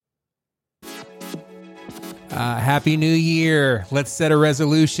Happy New Year. Let's set a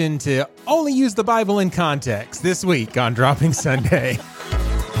resolution to only use the Bible in context this week on Dropping Sunday.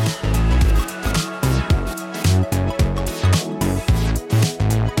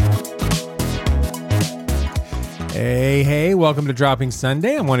 Hey, welcome to Dropping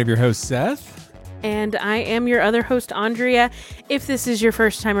Sunday. I'm one of your hosts, Seth. And I am your other host, Andrea. If this is your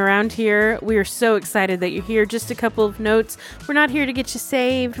first time around here, we are so excited that you're here. Just a couple of notes. We're not here to get you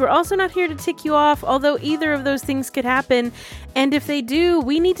saved. We're also not here to tick you off, although either of those things could happen. And if they do,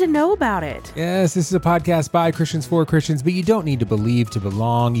 we need to know about it. Yes, this is a podcast by Christians for Christians, but you don't need to believe to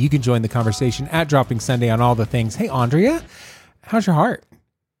belong. You can join the conversation at Dropping Sunday on all the things. Hey, Andrea, how's your heart?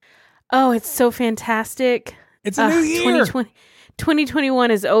 Oh, it's so fantastic. It's a new year.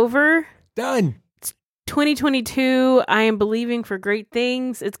 2021 is over. Done. 2022, I am believing for great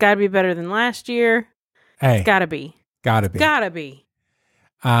things. It's got to be better than last year. Hey, it's got to be. Gotta be. Gotta be.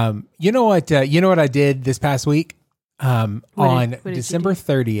 You know what? You know what I did this past week? On December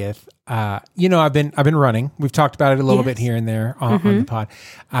 30th. I've been running. We've talked about it a little bit here and there on the pod.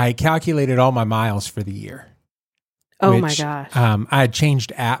 I calculated all my miles for the year. Oh my gosh! I had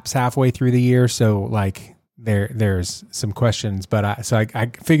changed apps halfway through the year, so like there's some questions, but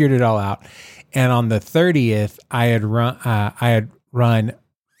I figured it all out. And on the 30th, I had run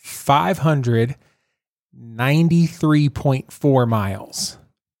 593.4 miles.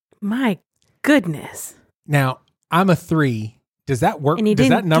 My goodness. Now, I'm a 3. Does that work? Does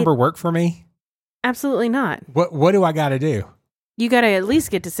that number work for me? Absolutely not. What do I got to do? You got to at least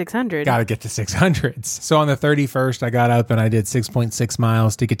get to 600. Got to get to 600s. So on the 31st, I got up and I did 6.6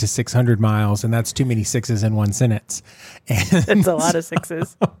 miles to get to 600 miles. And that's too many sixes in one sentence. And that's a lot of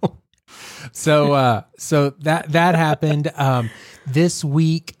sixes. So that happened this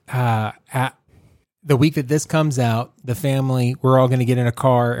week. At the week that this comes out, the family, we're all going to get in a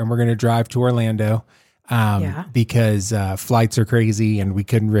car and we're going to drive to Orlando because flights are crazy and we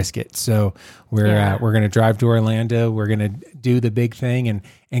couldn't risk it. So we're going to drive to Orlando. We're going to do the big thing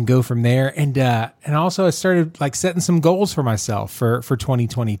and go from there. And also I started like setting some goals for myself for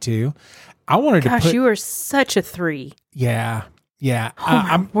 2022. I wanted to put, you are such a 3. Yeah. Yeah. Oh,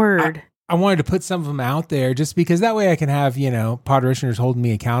 my word. I wanted to put some of them out there just because that way I can have, podritioners holding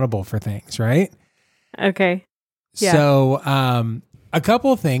me accountable for things, right? Okay. Yeah. So, a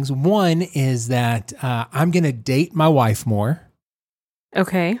couple of things. One is that I'm going to date my wife more.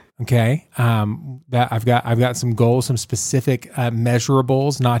 Okay. Okay. That I've got some goals, some specific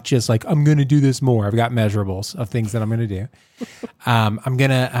measurables, not just like I'm going to do this more. I've got measurables of things that I'm going to do.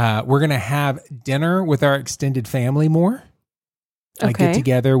 We're going to have dinner with our extended family more. Like get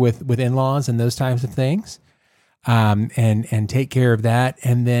together with in-laws and those types of things, and take care of that.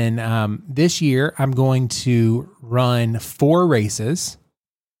 And then this year I'm going to run 4 races.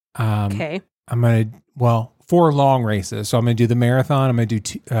 I'm going to 4 long races. So I'm going to do the marathon. I'm going to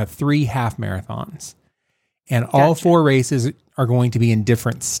do 3 half marathons, and all 4 races are going to be in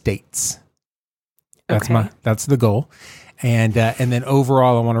different states. That's the goal. And then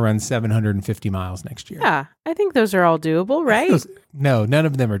overall, I want to run 750 miles next year. Yeah, I think those are all doable, right? No, none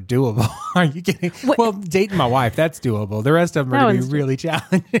of them are doable. Are you kidding? Well, dating my wife, that's doable. The rest of them are going to be really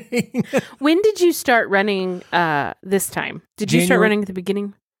challenging. When did you start running this time? Did you start running at the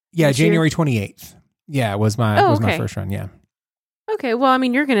beginning? Yeah, January 28th. Yeah, it was my first run, yeah. Okay, well, I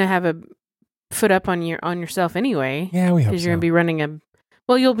mean, you're going to have a foot up on yourself anyway. Yeah, we hope so. Because you're going to be running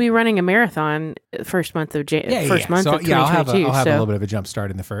you'll be running a marathon first month of 2022. I'll have a little bit of a jump start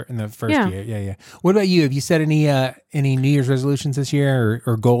in the first year. Yeah. What about you? Have you set any New Year's resolutions this year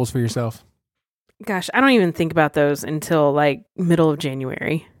or goals for yourself? Gosh, I don't even think about those until like middle of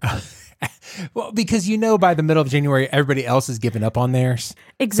January. Well, because by the middle of January, everybody else is giving up on theirs.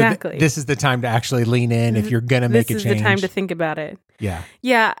 Exactly. So this is the time to actually lean in if you're going to make a change. This is the time to think about it. Yeah.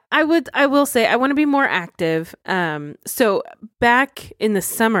 Yeah, I will say I want to be more active. So back in the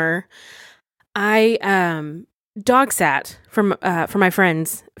summer, I dog sat for my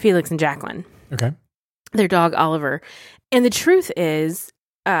friends Felix and Jacqueline. Okay. Their dog Oliver. And the truth is,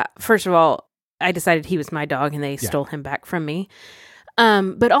 first of all, I decided he was my dog and they stole him back from me.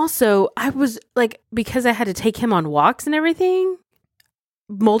 But also I was like, because I had to take him on walks and everything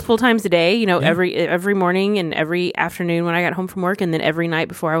multiple times a day, every morning and every afternoon when I got home from work, and then every night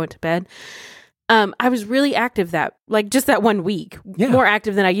before I went to bed. I was really active that 1 week, more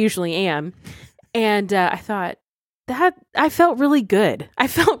active than I usually am. And I thought that I felt really good. I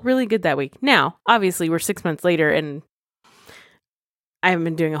felt really good that week. Now, obviously we're 6 months later and I haven't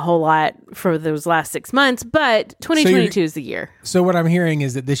been doing a whole lot for those last 6 months, but 2022 is the year. So what I'm hearing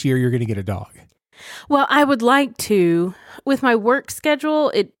is that this year you're going to get a dog. Well, I would like to. With my work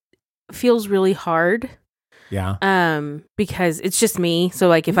schedule, feels really hard. Yeah. Because it's just me. So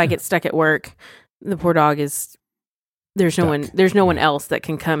like if I get stuck at work, the poor dog is there's no one else that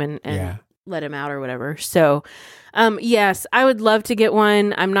can come and let him out or whatever. So yes, I would love to get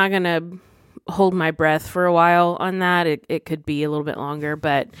one. I'm not gonna hold my breath for a while on that. It could be a little bit longer,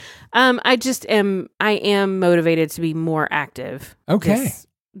 but I am motivated to be more active. Okay.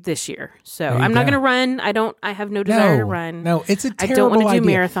 This year. So I'm not going to run. I have no desire to run. No, it's a terrible idea. I don't want to do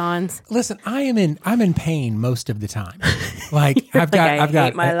marathons. Listen, I'm in pain most of the time. Like I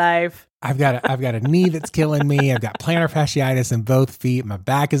hate my life. I've got a knee that's killing me. I've got plantar fasciitis in both feet. My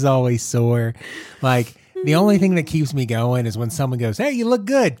back is always sore. Like the only thing that keeps me going is when someone goes, "Hey, you look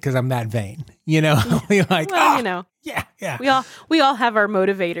good," because I'm that vain. You know, like, well, you know, yeah. We all have our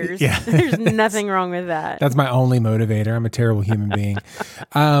motivators. Yeah. There's nothing wrong with that. That's my only motivator. I'm a terrible human being.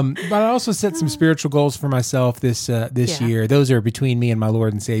 But I also set some spiritual goals for myself this year. Those are between me and my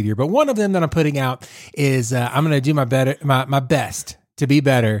Lord and Savior. But one of them that I'm putting out is I'm going to do my best to be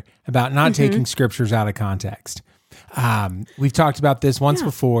better about not taking scriptures out of context. We've talked about this once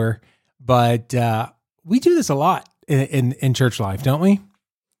before, but we do this a lot in church life, don't we?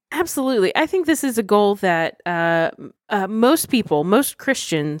 Absolutely. I think this is a goal that most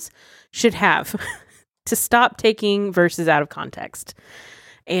Christians should have to stop taking verses out of context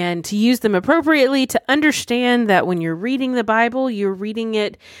and to use them appropriately, to understand that when you're reading the Bible, you're reading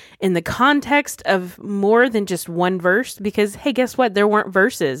it in the context of more than just one verse, because, hey, guess what? There weren't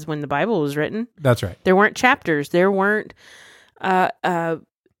verses when the Bible was written. That's right. There weren't chapters. There weren't,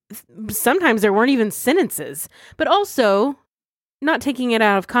 sometimes there weren't even sentences, but also not taking it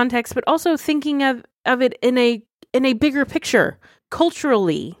out of context, but also thinking of it in a bigger picture,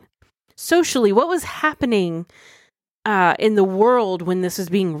 culturally, socially. What was happening in the world when this was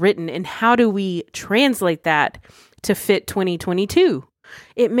being written, and how do we translate that to fit 2022?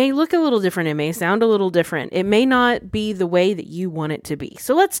 It may look a little different. It may sound a little different. It may not be the way that you want it to be.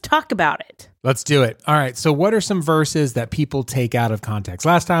 So let's talk about it. Let's do it. All right. So what are some verses that people take out of context?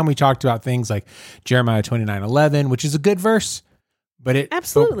 Last time we talked about things like Jeremiah 29:11, which is a good verse.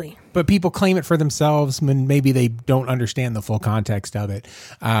 Absolutely. But people claim it for themselves when maybe they don't understand the full context of it.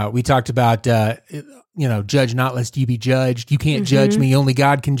 We talked about, judge not lest you be judged. You can't judge me. Only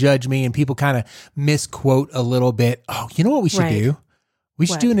God can judge me. And people kind of misquote a little bit. Oh, you know what we should do? We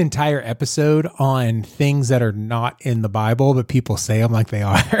should do an entire episode on things that are not in the Bible, but people say them like they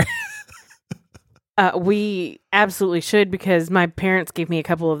are. We absolutely should, because my parents gave me a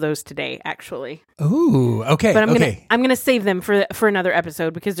couple of those today, actually. Ooh, okay. But I'm gonna save them for another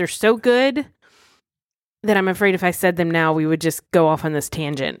episode, because they're so good that I'm afraid if I said them now, we would just go off on this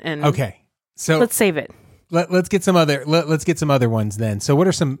tangent. And okay, so let's save it. Let's get some other ones then. So, what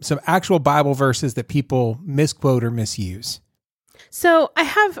are some actual Bible verses that people misquote or misuse? So I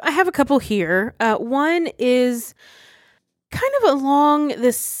have a couple here. One is kind of along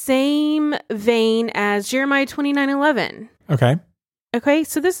the same vein as Jeremiah 29:11. Okay,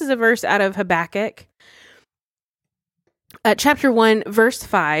 so this is a verse out of Habakkuk, chapter 1, verse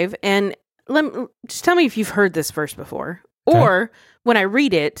 5. And just tell me if you've heard this verse before. Or when I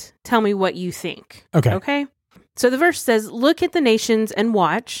read it, tell me what you think. Okay? So the verse says, "Look at the nations and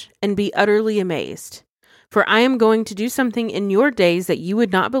watch and be utterly amazed. For I am going to do something in your days that you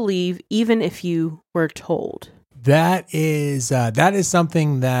would not believe, even if you were told." That is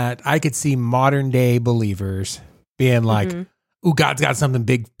something that I could see modern day believers being like, "Ooh, God's got something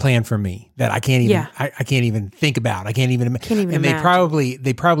big planned for me that I can't even I can't even think about. I can't even imagine." And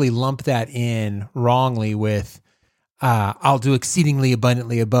they probably lump that in wrongly with "I'll do exceedingly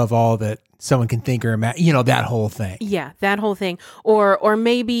abundantly above all that someone can think or imagine." That whole thing. Yeah, that whole thing, or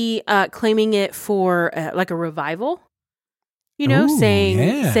maybe claiming it for like a revival.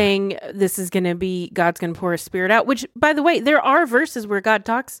 Saying this is going to be, God's going to pour His Spirit out, which, by the way, there are verses where God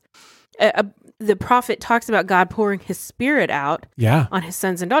talks, the prophet talks about God pouring His Spirit out on His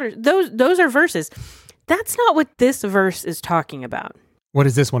sons and daughters. Those are verses. That's not what this verse is talking about. What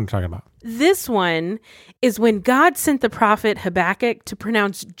is this one talking about? This one is when God sent the prophet Habakkuk to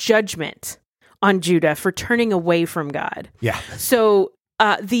pronounce judgment on Judah for turning away from God. Yeah. So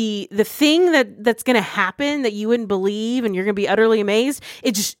the thing that's going to happen that you wouldn't believe and you're going to be utterly amazed,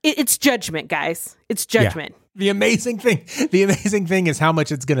 it's judgment, guys. It's judgment. Yeah. The amazing thing is how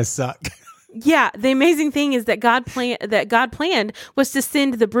much it's going to suck. Yeah, the amazing thing is that God planned was to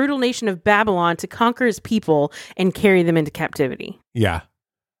send the brutal nation of Babylon to conquer His people and carry them into captivity. Yeah.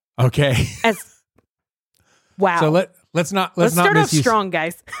 Okay. Wow. So let's not start off misuse. strong,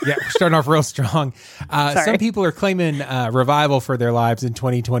 guys. Yeah, we're starting off real strong. Sorry. Some people are claiming revival for their lives in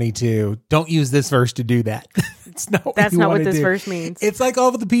 2022. Don't use this verse to do that. That's not what this verse means. It's like all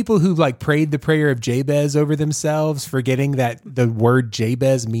of the people who like prayed the prayer of Jabez over themselves, forgetting that the word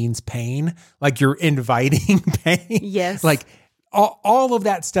Jabez means pain. Like you're inviting pain. Yes. Like all of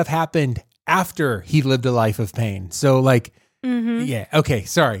that stuff happened after he lived a life of pain. So like, yeah. Okay.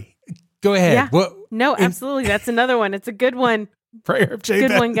 Sorry. Go ahead. Yeah. What? No, absolutely. That's another one. It's a good one. Prayer of Jabez.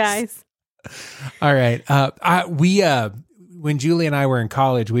 Good one, guys. All right. When Julie and I were in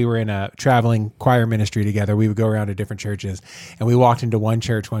college, we were in a traveling choir ministry together. We would go around to different churches, and we walked into one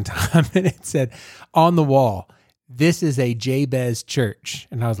church one time, and it said on the wall, "This is a Jabez church."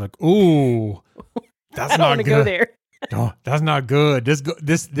 And I was like, "Ooh, that's I don't want to go there. Oh, that's not good.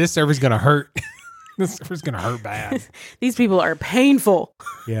 This server's gonna hurt. This server's gonna hurt bad." These people are painful.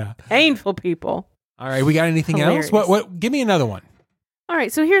 Yeah, Painful people. All right, we got anything Hilarious. else? What? Give me another one. All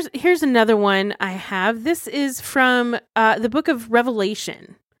right, so here's another one I have. This is from the book of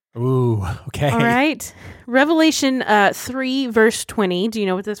Revelation. Ooh, okay. All right. Revelation 3, verse 20. Do you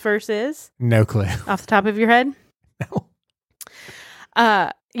know what this verse is? No clue. Off the top of your head?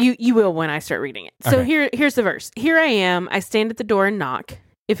 No. You will when I start reading it. So here's the verse. "Here I am, I stand at the door and knock.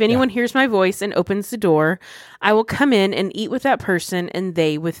 If anyone hears my voice and opens the door, I will come in and eat with that person and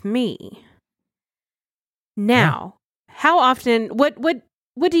they with me." Now, how often what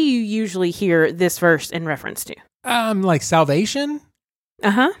do you usually hear this verse in reference to? Like salvation?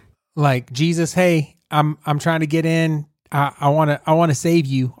 Uh-huh. Like Jesus, hey, I'm trying to get in. I want to save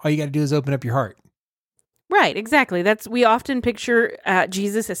you. All you got to do is open up your heart. Right, exactly. We often picture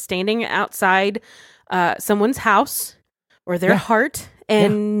Jesus as standing outside someone's house or their heart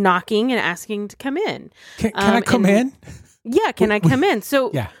and knocking and asking to come in. Can I come in? Yeah, can I come in?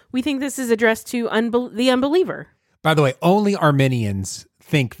 So we think this is addressed to the unbeliever. By the way, only Arminians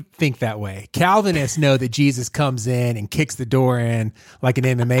think that way. Calvinists know that Jesus comes in and kicks the door in like an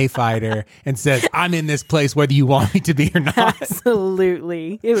MMA fighter and says, "I'm in this place whether you want me to be or not."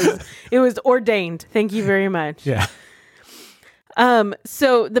 Absolutely. It was ordained. Thank you very much. Yeah.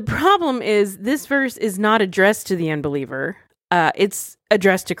 So the problem is this verse is not addressed to the unbeliever. It's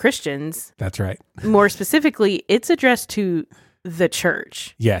addressed to Christians. That's right. More specifically, it's addressed to the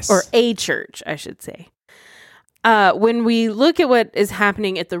church. Yes. Or a church, I should say. When we look at what is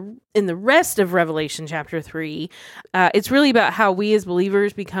happening in the rest of Revelation chapter 3, it's really about how we as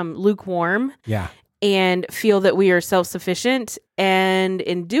believers become lukewarm and feel that we are self-sufficient. And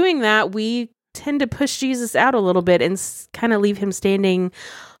in doing that, we tend to push Jesus out a little bit and kind of leave him standing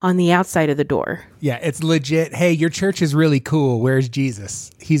on the outside of the door. Yeah, it's legit. Hey, your church is really cool. Where's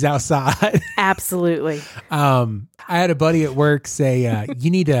Jesus? He's outside. Absolutely. I had a buddy at work say,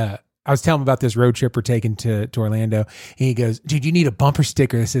 you need to... I was telling him about this road trip we're taking to Orlando. And he goes, "Dude, you need a bumper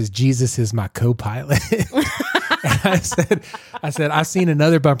sticker that says Jesus is my co-pilot." I said, "I've seen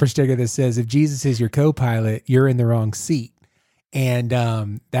another bumper sticker that says, if Jesus is your co-pilot, you're in the wrong seat." And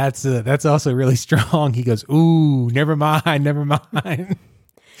that's also really strong. He goes, "Ooh, never mind.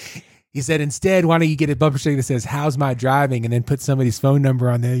 He said, "Instead, why don't you get a bumper sticker that says, how's my driving? And then put somebody's phone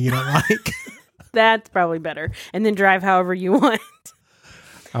number on there you don't like." That's probably better. And then drive however you want.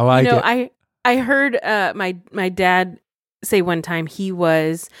 I like it. I heard my dad say one time he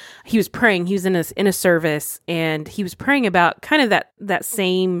was praying. He was in a service and he was praying about kind of that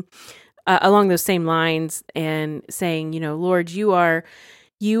same along those same lines and saying, Lord, you are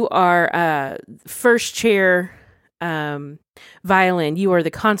first chair violin. You are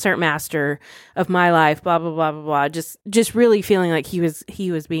the concert master of my life. Blah blah blah blah blah. Just really feeling like he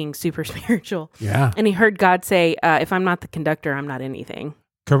was being super spiritual. Yeah. And he heard God say, "If I'm not the conductor, I'm not anything."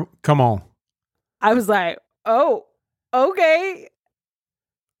 Come on. I was like, "Oh, okay,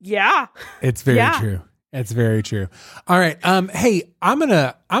 yeah." It's very true. It's very true. All right. Hey, I'm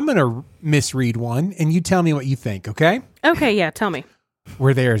gonna misread one, and you tell me what you think. Okay. Okay. Yeah. Tell me.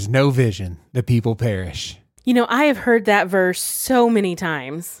 "Where there is no vision, the people perish." I have heard that verse so many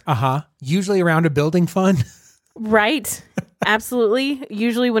times. Usually around a building fund. Right. Absolutely.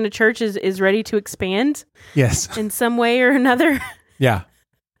 Usually when a church is ready to expand. Yes. In some way or another. Yeah.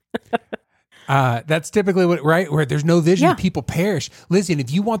 That's typically right? Where there's no vision, people perish. Listen,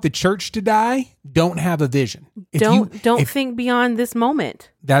 if you want the church to die, don't have a vision. Don't think beyond this moment.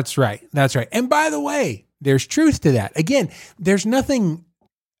 That's right. And by the way, there's truth to that. Again, there's nothing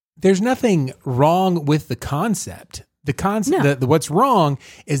wrong with the concept. The concept, what's wrong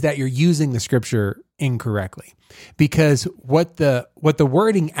is that you're using the scripture incorrectly. Because what the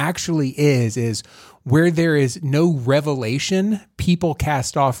wording actually is where there is no revelation, people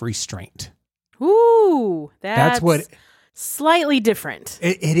cast off restraint. Ooh, Ooh, that's what slightly different.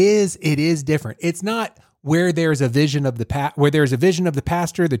 It is different. It's not where there's a vision of the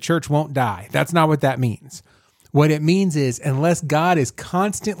pastor, the church won't die. That's not what that means. What it means is, unless God is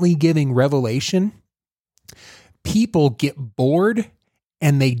constantly giving revelation, people get bored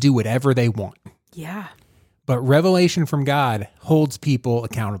and they do whatever they want. Yeah. But revelation from God holds people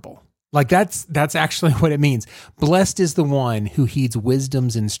accountable. Like that's actually what it means. Blessed is the one who heeds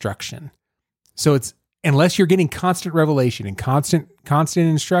wisdom's instruction. So it's, unless you're getting constant revelation and constant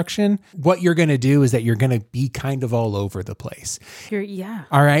instruction, what you're going to do is that you're going to be kind of all over the place. Yeah.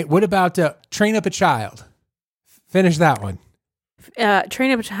 All right. What about train up a child? Finish that one.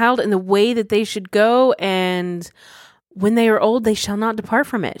 Train up a child in the way that they should go, and when they are old, they shall not depart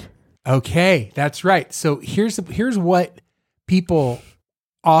from it. Okay, that's right. So here's what people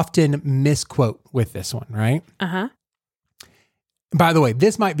often misquote with this one, right? Uh-huh. By the way,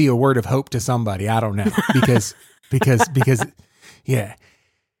 this might be a word of hope to somebody. I don't know, because yeah.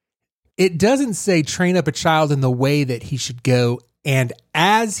 It doesn't say train up a child in the way that he should go, and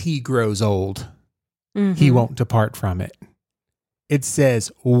as he grows old, he won't depart from it. It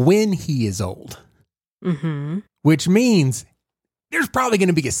says when he is old, which means there's probably going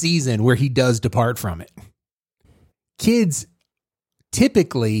to be a season where he does depart from it. Kids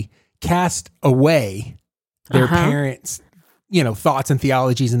typically cast away their parents' thoughts and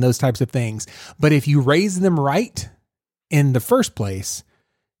theologies and those types of things. But if you raise them right in the first place,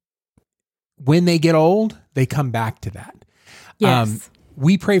 when they get old, they come back to that. Yes.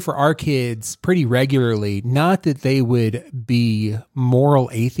 We pray for our kids pretty regularly, not that they would be moral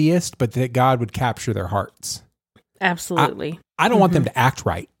atheists, but that God would capture their hearts. Absolutely. I don't want them to act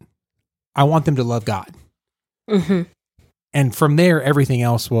right. I want them to love God. And from there, everything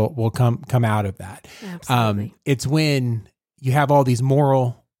else will come out of that. Absolutely. It's when you have all these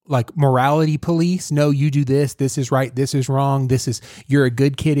morality police. No, you do this. This is right. This is wrong. You're a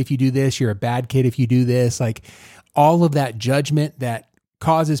good kid if you do this. You're a bad kid if you do this. Like all of that judgment that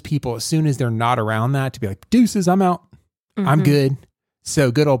causes people, as soon as they're not around that, to be like, deuces, I'm out. I'm good.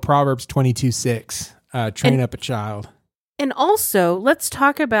 So good old Proverbs 22:6, train up a child. And also, let's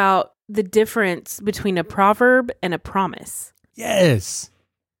talk about the difference between a proverb and a promise. Yes.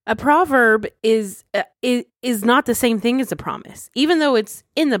 A proverb is not the same thing as a promise. Even though it's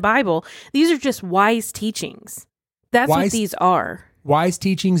in the Bible, these are just wise teachings. That's what these are. Wise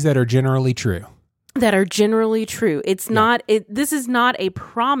teachings that are generally true. That are generally true. It's not. This is not a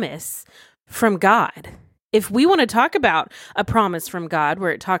promise from God. If we want to talk about a promise from God,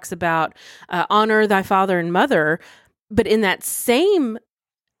 where it talks about honor thy father and mother, but in that same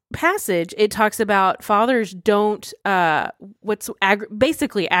passage, it talks about fathers don't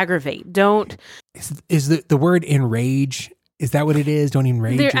basically aggravate. Don't is the word enrage? Is that what it is? Don't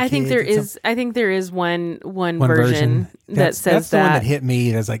enrage your I think kids? I think there is one version that says that's that. The one that hit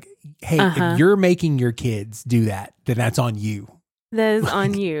me. That's like, hey, if you're making your kids do that, then that's on you. That is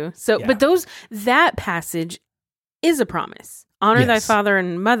on you. So, but that passage is a promise. Honor thy father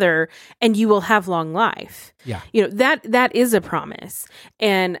and mother, and you will have long life. Yeah. That is a promise.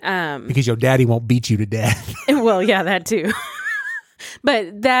 And because your daddy won't beat you to death. Well, yeah, that too.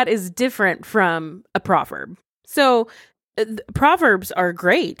 But that is different from a proverb. So Proverbs are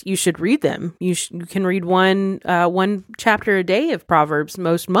great. You should read them. You can read one chapter a day of Proverbs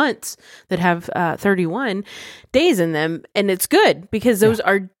most months that have 31 days in them, and it's good because those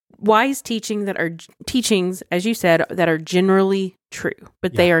are wise teachings, as you said, that are generally true,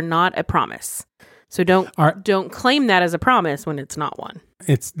 but they are not a promise. So don't claim that as a promise when it's not one.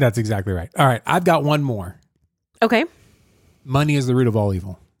 That's exactly right. All right, I've got one more. Okay. Money is the root of all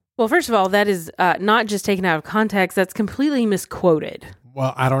evil. Well, first of all, that is not just taken out of context. That's completely misquoted.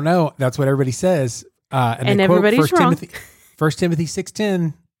 Well, I don't know. That's what everybody says. And everybody's wrong. 1 Timothy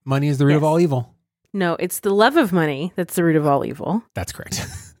 6:10, money is the root of all evil. No, it's the love of money that's the root of all evil. That's correct.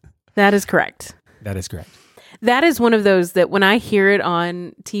 That is correct. That is correct. That is one of those that when I hear it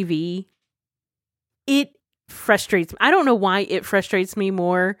on TV, it frustrates me. I don't know why it frustrates me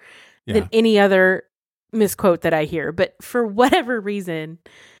more than any other misquote that I hear, but for whatever reason,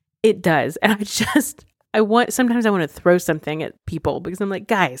 it does. And sometimes I want to throw something at people because I'm like,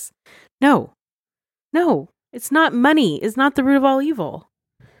 guys, no, it's not money. It's not the root of all evil.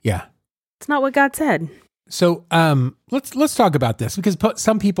 Yeah. It's not what God said. So let's talk about this because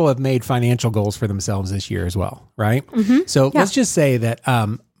some people have made financial goals for themselves this year as well, right? Mm-hmm. So let's just say that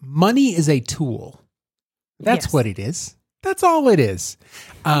money is a tool. That's what it is. That's all it is.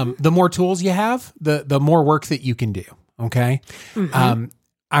 The more tools you have, the more work that you can do. Okay. Mm-hmm.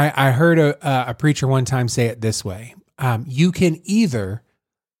 I heard a preacher one time say it this way. You can either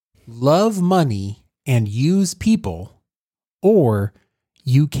love money and use people, or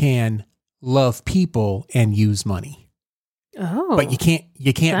you can love people and use money. Oh, But you can't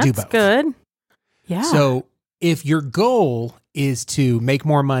do both. That's good. Yeah. So if your goal is to make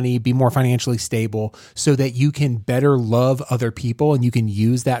more money, be more financially stable so that you can better love other people and you can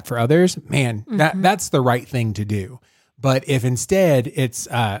use that for others, man, that's the right thing to do. But if instead it's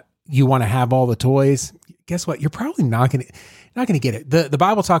you want to have all the toys, guess what? You're probably not going to get it. The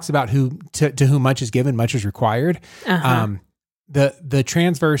Bible talks about to whom much is given, much is required. The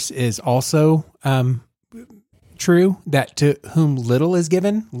transverse is also true, that to whom little is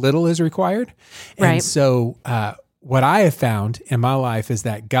given, little is required. And Right. so what I have found in my life is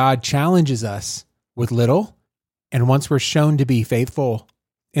that God challenges us with little. And once we're shown to be faithful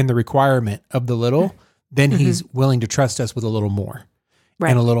in the requirement of the little, then he's willing to trust us with a little more,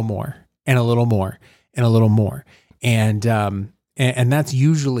 Right. and a little more, and a little more, and a little more. And that's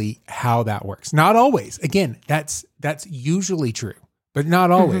usually how that works. Not always. Again, that's usually true, but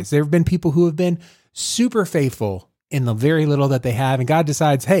not always. There have been people who have been super faithful in the very little that they have, and God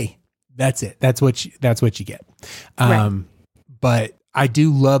decides, hey, that's it. That's what you get. Right. But I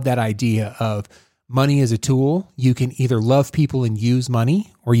do love that idea of money as a tool. You can either love people and use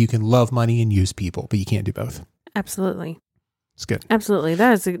money, or you can love money and use people, but you can't do both. Absolutely. It's good. Absolutely.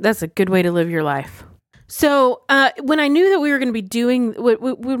 That's a good way to live your life. So when I knew that we were going to be doing,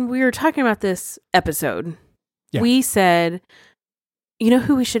 when we were talking about this episode, we said, you know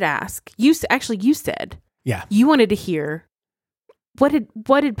who we should ask? You said, you wanted to hear, what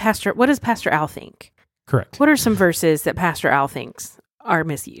does Pastor Al think? Correct. What are some verses that Pastor Al thinks are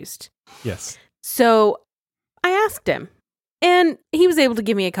misused? Yes. So I asked him, and he was able to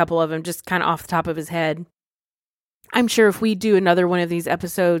give me a couple of them just kind of off the top of his head. I'm sure if we do another one of these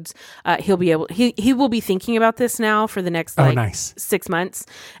episodes, he will be thinking about this now for the next 6 months.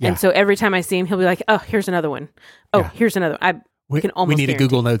 Yeah. And so every time I see him, he'll be like, oh, here's another one. Oh, here's another one. We need a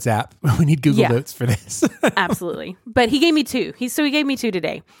Google Notes app. We need Google Notes for this. Absolutely. But he gave me two. He gave me two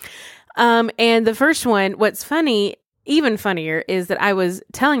today. And the first one, what's funny, even funnier, is that I was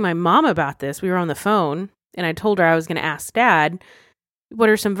telling my mom about this. We were on the phone, and I told her I was going to ask Dad, what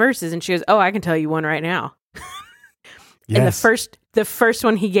are some verses? And she goes, oh, I can tell you one right now. And the first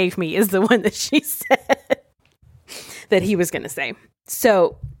one he gave me is the one that she said that he was going to say.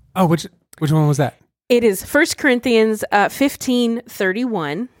 So, which one was that? It is 1 Corinthians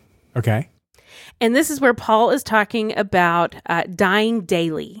 15:31. Okay. And this is where Paul is talking about dying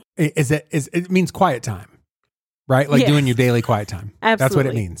daily. It means quiet time, right? Like doing your daily quiet time. Absolutely. That's what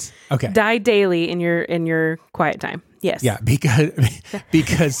it means. Okay. Die daily in your quiet time. Yes. Yeah,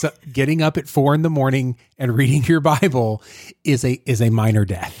 because getting up at 4 a.m. and reading your Bible is a minor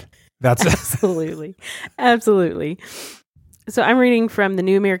death. That's absolutely. Absolutely. So I'm reading from the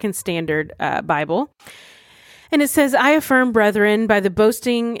New American Standard Bible. And it says, I affirm, brethren, by the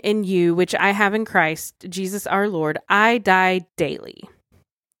boasting in you, which I have in Christ, Jesus our Lord, I die daily.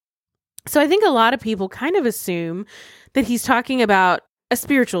 So I think a lot of people kind of assume that he's talking about a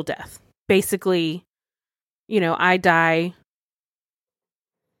spiritual death. Basically, I die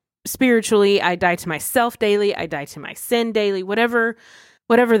spiritually, I die to myself daily, I die to my sin daily, whatever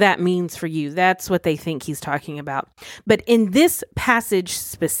that means for you. That's what they think he's talking about. But in this passage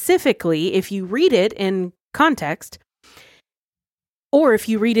specifically, if you read it in context, or if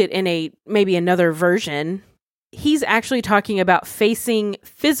you read it in maybe another version, he's actually talking about facing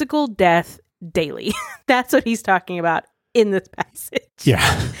physical death daily. That's what he's talking about in this passage.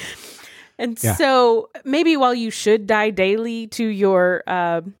 Yeah. And so maybe while you should die daily to your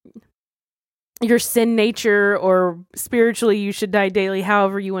sin nature, or spiritually you should die daily,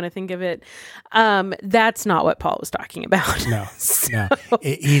 however you want to think of it, that's not what Paul was talking about. No, no.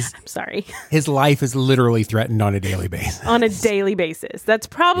 I'm sorry. His life is literally threatened on a daily basis. On a daily basis. That's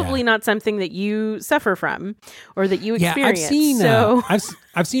probably not something that you suffer from or that you experience. Yeah,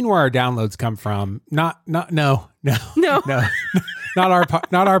 I've seen where our downloads come from. No. Not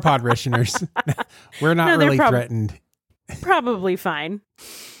our pod parishioners. We're not really threatened. Probably fine.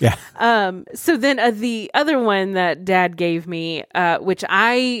 Yeah. So then the other one that Dad gave me, which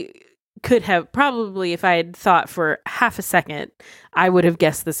I could have probably, if I had thought for half a second, I would have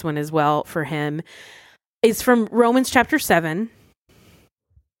guessed this one as well for him, is from Romans chapter 7.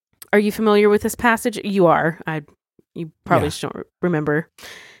 Are you familiar with this passage? You are. You probably just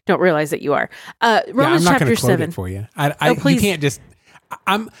don't realize that you are. Romans I'm not chapter 7 it for you. You can't just.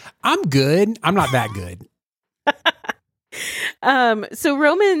 I'm good. I'm not that good. So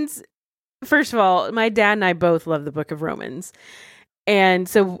Romans, first of all, my dad and I both love the book of Romans. And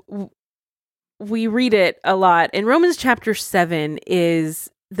so we read it a lot. And Romans chapter 7 is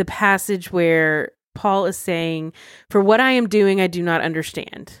the passage where Paul is saying, for what I am doing, I do not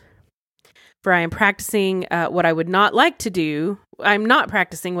understand. For I am practicing what I would not like to do. I'm not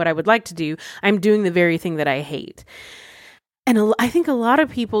practicing what I would like to do. I'm doing the very thing that I hate. And I think a lot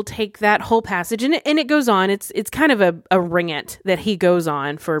of people take that whole passage, and it goes on. It's kind of a rant that he goes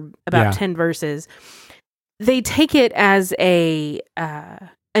on for about 10 verses. They take it as an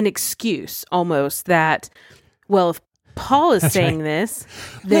excuse almost that, well, if Paul is saying this,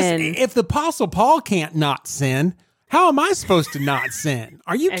 then... Listen, if the Apostle Paul can't not sin, how am I supposed to not sin?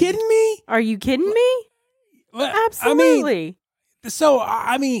 Are you kidding me? Are you kidding me? Absolutely.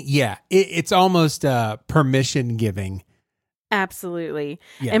 It's almost permission giving. Absolutely.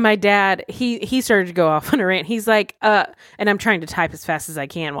 Yeah. And my dad, he started to go off on a rant. He's like, and I'm trying to type as fast as I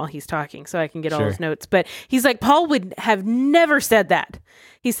can while he's talking so I can get all his notes. But he's like, Paul would have never said that.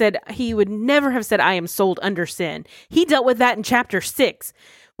 He said he would never have said, I am sold under sin. He dealt with that in chapter 6.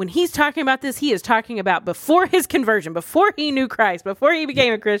 When he's talking about this, he is talking about before his conversion, before he knew Christ, before he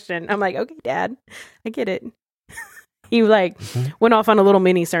became a Christian. I'm like, okay, Dad, I get it. He went off on a little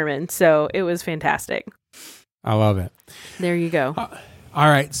mini sermon. So it was fantastic. I love it. There you go. All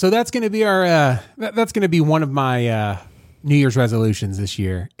right. So that's going to be that's going to be one of my New Year's resolutions this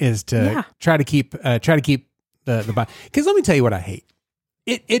year is to try to keep the Bible. Because let me tell you what I hate.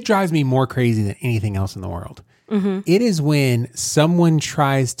 It drives me more crazy than anything else in the world. Mm-hmm. It is when someone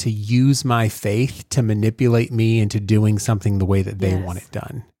tries to use my faith to manipulate me into doing something the way that they want it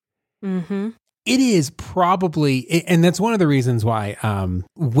done. Mm-hmm. It is probably, and that's one of the reasons why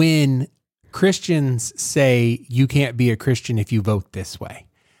when Christians say you can't be a Christian if you vote this way,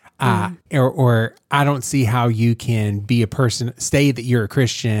 or I don't see how you can be a person, say that you're a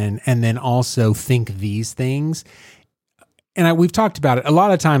Christian and then also think these things. And we've talked about it. A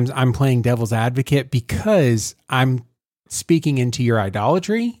lot of times I'm playing devil's advocate because I'm speaking into your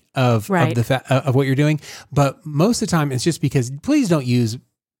idolatry of what you're doing. But most of the time it's just because please don't use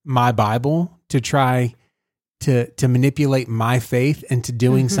my Bible to try to manipulate my faith into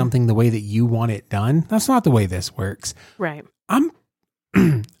doing something the way that you want it done. That's not the way this works. Right. I'm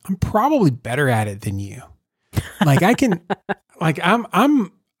probably better at it than you. Like I can, like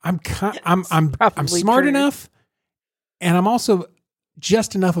I'm smart enough, and I'm also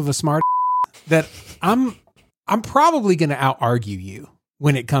just enough of a smart that I'm probably going to out argue you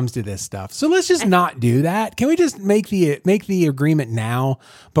when it comes to this stuff. So let's just not do that. Can we just make the agreement now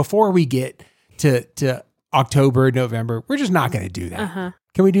before we get to October, November? We're just not going to do that. Uh-huh.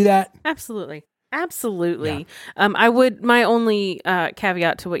 Can we do that? Absolutely. My only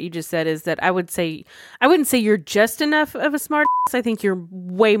caveat to what you just said is that I wouldn't say you're just enough of a smart ass. I think you're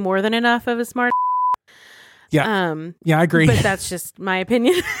way more than enough of a smart ass. Yeah. I agree. But that's just my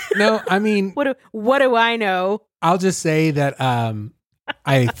opinion. No, I mean, what do I know? I'll just say that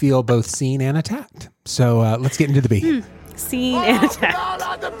I feel both seen and attacked. So let's get into the B. Seen and attacked. No,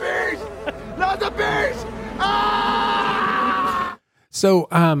 not the beast! Not the beast! Ah!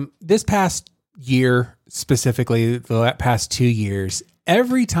 So this past year, specifically the past 2 years,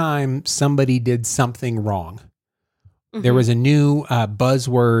 every time somebody did something wrong, there was a new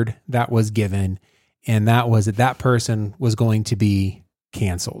buzzword that was given, and that was that person was going to be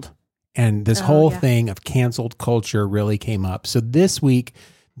canceled. And this whole thing of canceled culture really came up. So this week,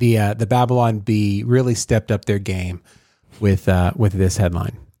 the Babylon Bee really stepped up their game with this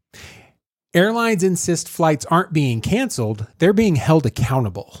headline. Airlines insist flights aren't being canceled; they're being held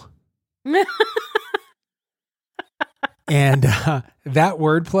accountable. And that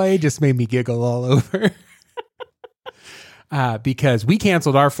wordplay just made me giggle all over. Because we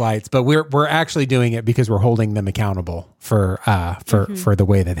canceled our flights, but we're actually doing it because we're holding them accountable for the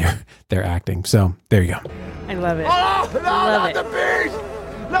way that they're acting. So there you go. I love it. Oh, no, not the beast!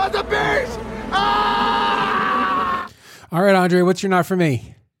 Not the beast! Ah! All right, Andre, what's your not for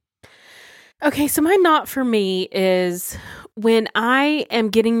me? Okay, so my not for me is when I am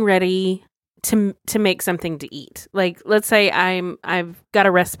getting ready to make something to eat. Like, let's say I've got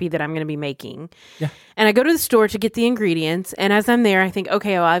a recipe that I'm going to be making. Yeah. And I go to the store to get the ingredients. And as I'm there, I think,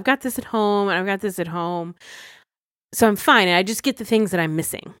 okay, well, I've got this at home and I've got this at home. So I'm fine. And I just get the things that I'm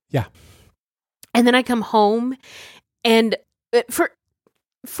missing. Yeah. And then I come home and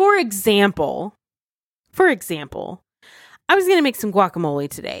for example, I was going to make some guacamole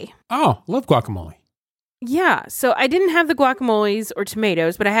today. Oh, love guacamole. Yeah, so I didn't have the guacamoles or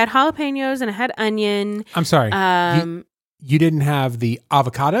tomatoes, but I had jalapenos and I had onion. I'm sorry. You didn't have the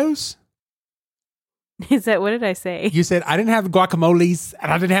avocados? Is that, what did I say? You said, I didn't have the guacamoles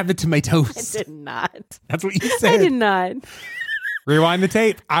and I didn't have the tomatoes. I did not. That's what you said. I did not. Rewind the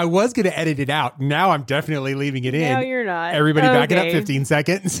tape. I was going to edit it out. Now I'm definitely leaving it in. No, you're not. Everybody back it up 15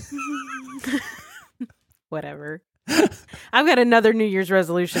 seconds. Whatever. I've got another New Year's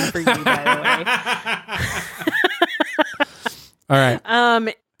resolution for you, by the way. All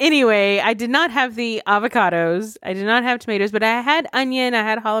right. Anyway, I did not have the avocados. I did not have tomatoes, but I had onion. I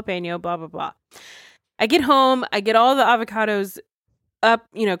had jalapeno, blah, blah, blah. I get home. I get all the avocados up,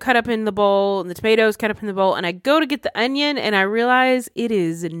 cut up in the bowl, and the tomatoes cut up in the bowl. And I go to get the onion, and I realize it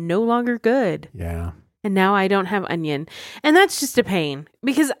is no longer good. Yeah. And now I don't have onion. And that's just a pain.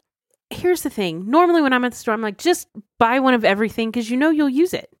 Because here's the thing. Normally when I'm at the store, I'm like, just buy one of everything because you'll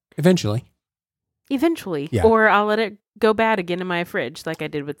use it. Eventually. Yeah. Or I'll let it go bad again in my fridge like I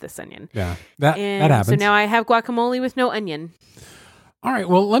did with this onion. Yeah, that happens. So now I have guacamole with no onion. All right,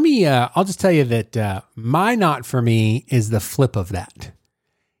 well, let me, I'll just tell you that my not for me is the flip of that.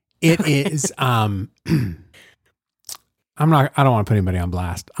 It is, I don't want to put anybody on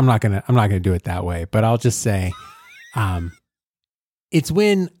blast. I'm not going to do it that way, but I'll just say, it's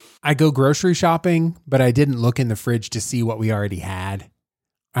when I go grocery shopping, but I didn't look in the fridge to see what we already had.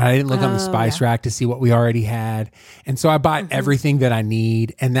 I didn't look on the spice rack to see what we already had. And so I bought everything that I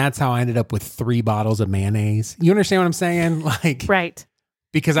need. And that's how I ended up with 3 bottles of mayonnaise. You understand what I'm saying? Right.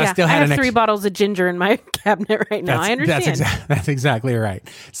 Because I still had 3 bottles of ginger in my cabinet right now. I understand. That's exactly right.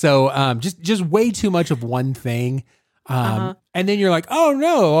 So just way too much of one thing. And then you're like, oh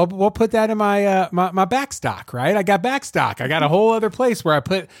no, we'll put that in my my back stock, right? I got back stock. I got a whole other place where I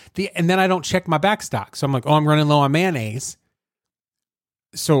put and then I don't check my back stock. So I'm like, oh, I'm running low on mayonnaise.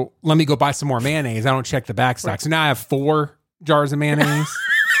 So let me go buy some more mayonnaise. I don't check the back stock. Right. So now I have 4 jars of mayonnaise.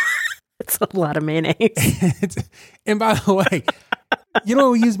 It's a lot of mayonnaise. And by the way, you know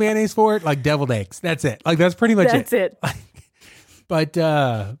what we use mayonnaise for? Like deviled eggs. That's it. Like that's pretty much it. That's it.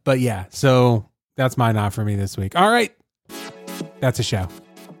 But yeah, so that's my not for me this week. All right. That's a show.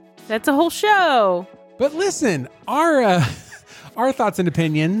 That's a whole show. But listen, our thoughts and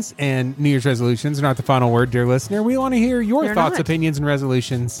opinions and New Year's resolutions are not the final word, dear listener. We want to hear your thoughts, opinions, and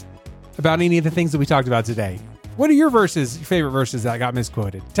resolutions about any of the things that we talked about today. What are your favorite verses that got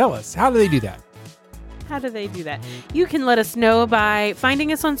misquoted? Tell us. How do they do that? You can let us know by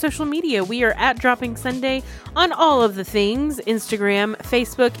finding us on social media. We are at Dropping Sunday on all of the things, Instagram,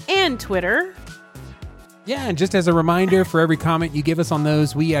 Facebook, and Twitter. Yeah, and just as a reminder, for every comment you give us on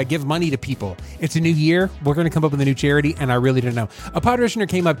those, we give money to people. It's a new year. We're going to come up with a new charity, and I really don't know. A podlistener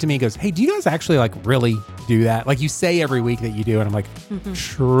came up to me and goes, hey, do you guys actually really do that? Like you say every week that you do, and I'm like,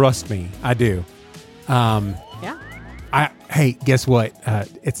 trust me, I do. Yeah. Hey, guess what?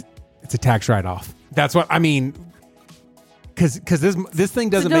 It's a tax write-off. That's what I mean. Because this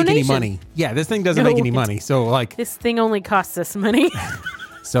thing doesn't make any money. Yeah, this thing doesn't make any money. So this thing only costs us money.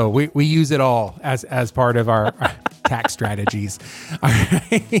 So we use it all as part of our tax strategies. All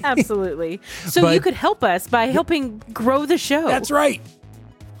right. Absolutely. So you could help us by helping grow the show. That's right.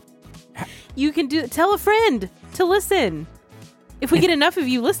 You can tell a friend to listen. If we get enough of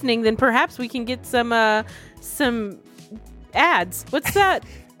you listening, then perhaps we can get some ads. What's that?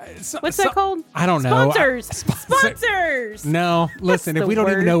 What's that called? I don't know. Sponsors. No, listen. If we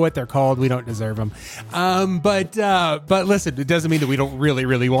don't even know what they're called, we don't deserve them. But listen, it doesn't mean that we don't really,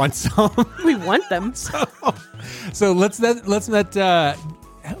 really want some. We want them. So let that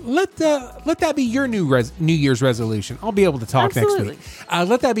be your New Year's resolution. I'll be able to talk next week.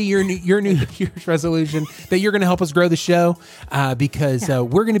 Let that be your New Year's resolution that you're going to help us grow the show because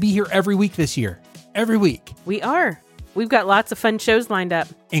we're going to be here every week this year. Every week. We are. We've got lots of fun shows lined up.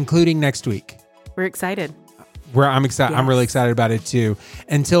 Including next week. We're excited. I'm excited. Yes. I'm really excited about it too.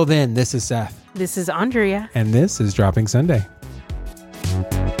 Until then, this is Seth. This is Andrea. And this is Dropping Sunday.